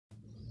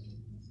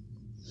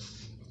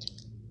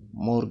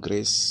More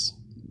grace,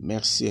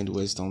 mercy, and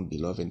wisdom,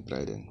 beloved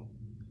brethren.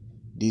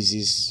 This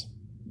is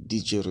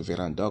DJ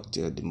Reverend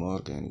Dr. De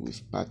Morgan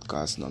with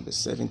podcast number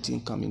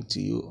 17 coming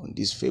to you on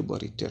this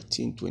February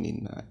 13,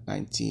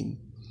 2019.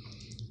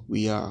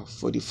 We are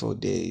 44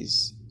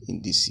 days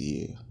in this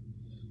year.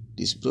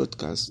 This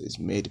broadcast is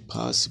made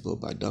possible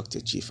by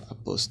Dr. Chief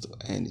Apostle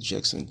Ann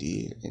Jackson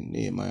D. and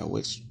Nehemiah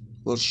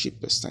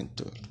Worship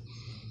Center.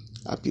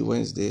 Happy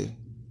Wednesday.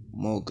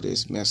 More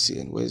grace, mercy,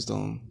 and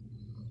wisdom.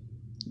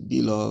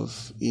 Be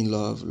love, in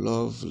love,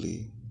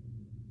 lovely,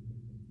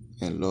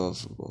 and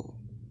lovable.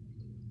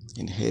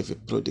 And have a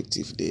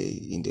productive day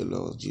in the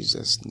Lord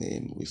Jesus'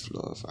 name with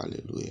love.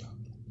 Hallelujah.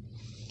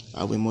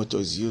 Our motto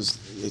is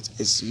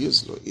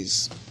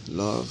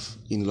love,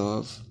 in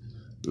love,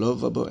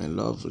 lovable, and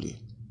lovely.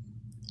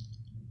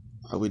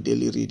 Our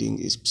daily reading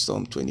is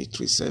Psalm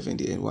 23,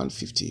 70, and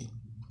 150.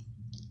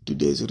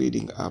 Today's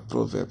reading are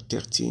Proverbs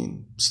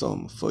 13,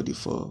 Psalm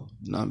 44,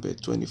 number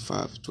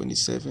 25,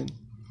 27,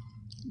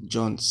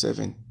 John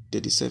 7,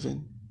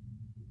 37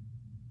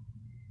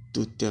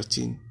 to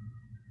 13,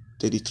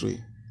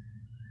 33,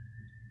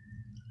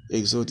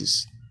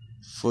 Exodus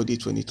 40,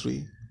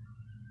 23,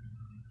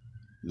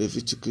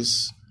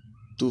 Leviticus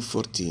 2,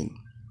 14.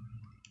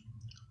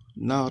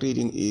 Now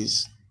reading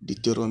is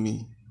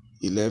Deuteronomy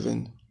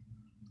 11,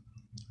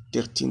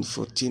 13,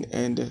 14,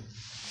 and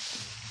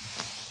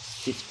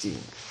 15,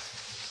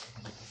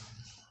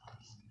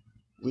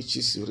 which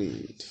is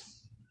read.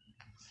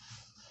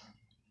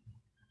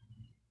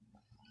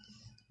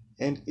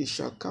 And it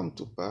shall come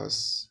to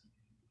pass,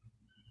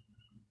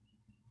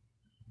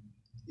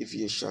 if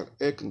ye shall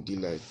hearken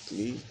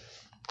diligently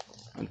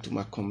unto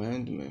my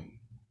commandment,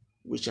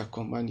 which I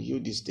command you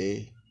this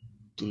day,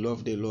 to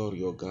love the Lord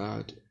your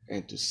God,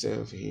 and to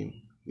serve him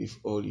with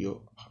all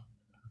your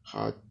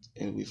heart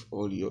and with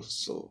all your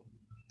soul.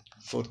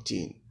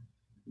 14.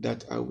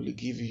 That I will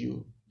give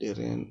you the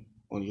rain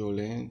on your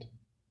land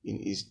in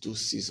its due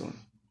season,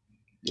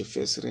 the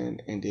first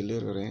rain and the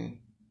little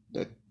rain,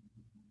 that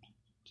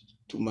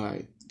to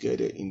might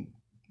gather in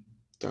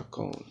the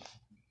corn,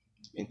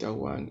 in the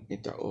wine,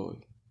 in the oil.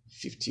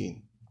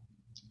 15.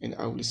 And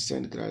I will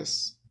send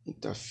grass in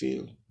the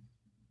field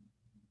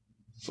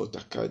for the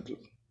cattle,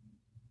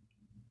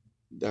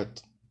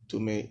 that to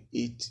may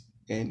eat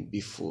and be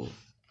full.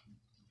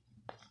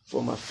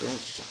 For my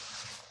French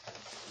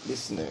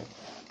listener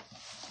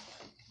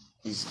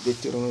is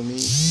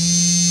Deutéronomie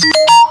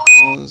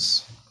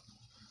 11,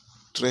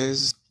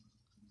 13,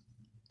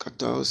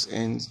 14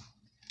 and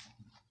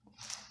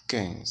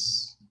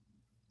 15.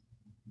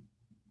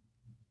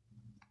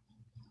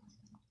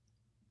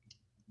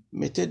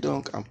 Mettez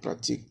donc en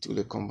pratique tous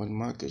les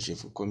commandements que je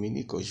vous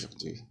communique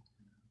aujourd'hui.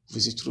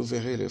 Vous y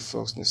trouverez les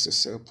forces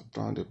nécessaires pour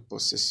prendre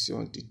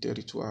possession du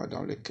territoire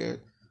dans lequel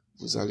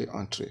vous allez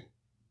entrer.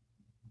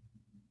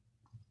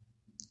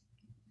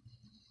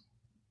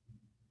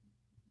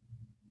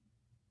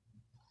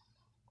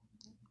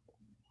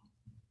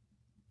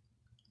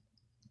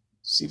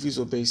 Si vous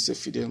obéissez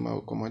fidèlement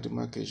aux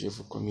commandements que je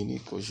vous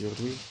communique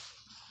aujourd'hui,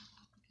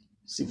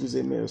 si vous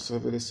aimez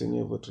servir le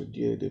Seigneur votre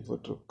Dieu de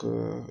votre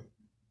cœur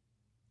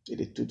et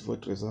de toute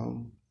votre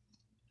âme,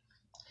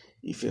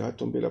 il fera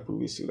tomber la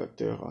pluie sur la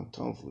terre en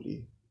temps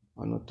voulu,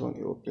 en automne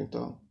et au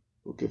printemps,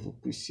 pour que vous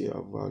puissiez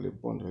avoir les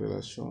bonnes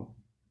relations,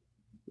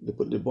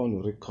 de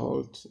bonnes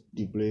récoltes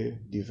du blé,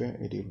 du vin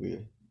et de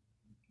l'huile.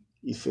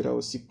 Il fera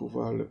aussi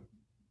pouvoir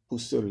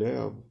pousser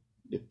l'herbe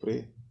de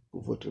près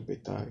pour votre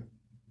bétail.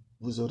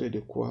 Vous aurez de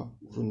quoi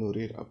vous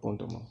nourrir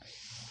abondamment.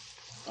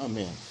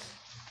 Amen.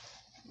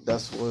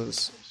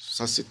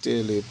 Ça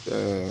c'était le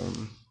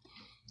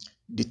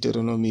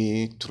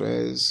Deutéronomie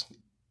 13,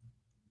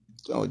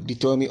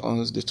 Deutéronomie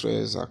 11 de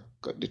 13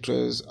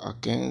 à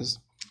 15.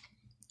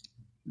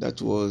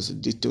 That was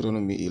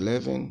Deuteronomy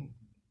 11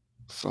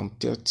 from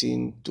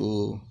 13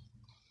 to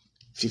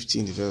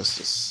 15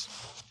 verses.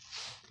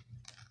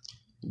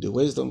 The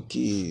wisdom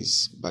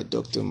keys by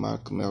Dr.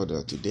 Mark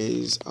Melder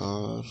today's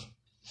are: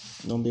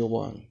 number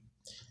 1,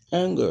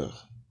 anger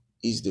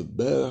is the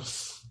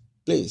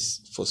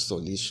birthplace for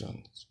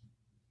solutions.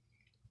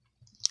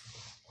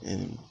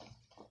 And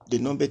the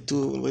number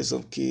 2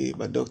 wisdom key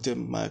by Dr.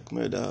 Mark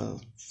Melder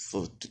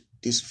for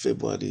this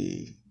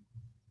February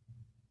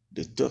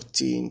the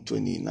 13th,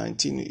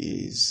 2019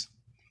 is: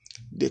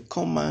 the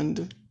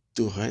command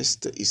to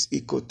rest is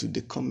equal to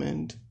the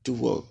command to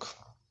work.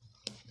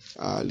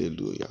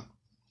 Hallelujah.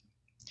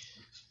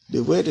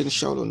 The weather in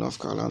Charlotte, North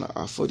Carolina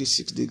are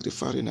 46 degrees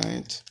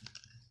Fahrenheit.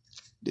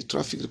 The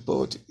traffic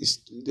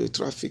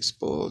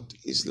spot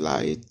is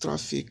light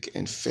traffic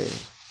and fair.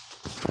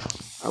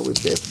 Our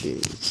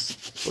birthdays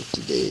for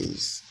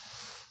today's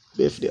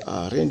birthday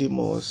are Randy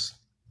Moss,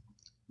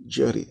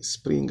 Jerry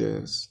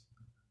Springers,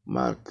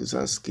 Mark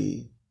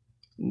Zansky,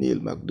 Neil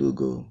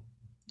McDougall,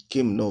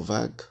 Kim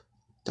Novak,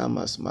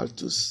 Thomas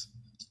Malthus,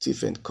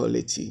 Stephen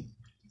Coletti,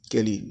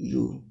 Kelly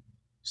Yu,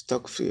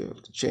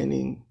 Stockfield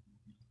Channing,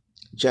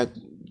 Jack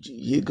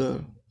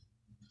Yeager,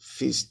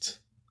 Fist,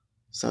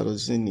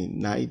 Sarojini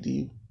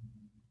Naidu,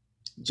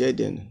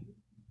 Jaden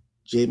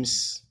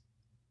James,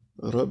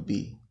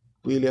 Robbie,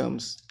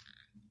 Williams,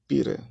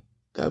 Peter,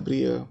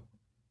 Gabriel,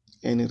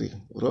 Henry,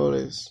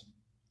 Rollins,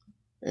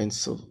 and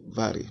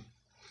Savari.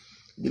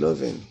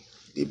 Beloved,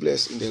 be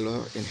blessed in the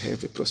Lord and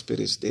have a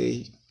prosperous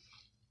day,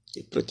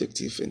 a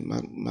protective and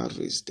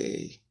marvelous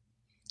day.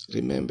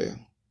 Remember,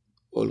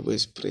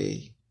 always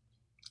pray,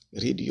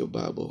 read your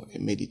Bible,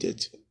 and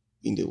meditate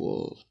in the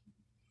Word.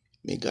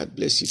 May God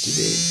bless you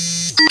today.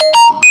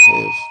 May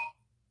you have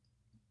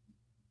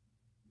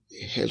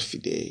a healthy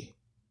day.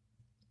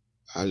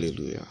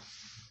 Hallelujah.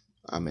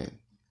 Amen.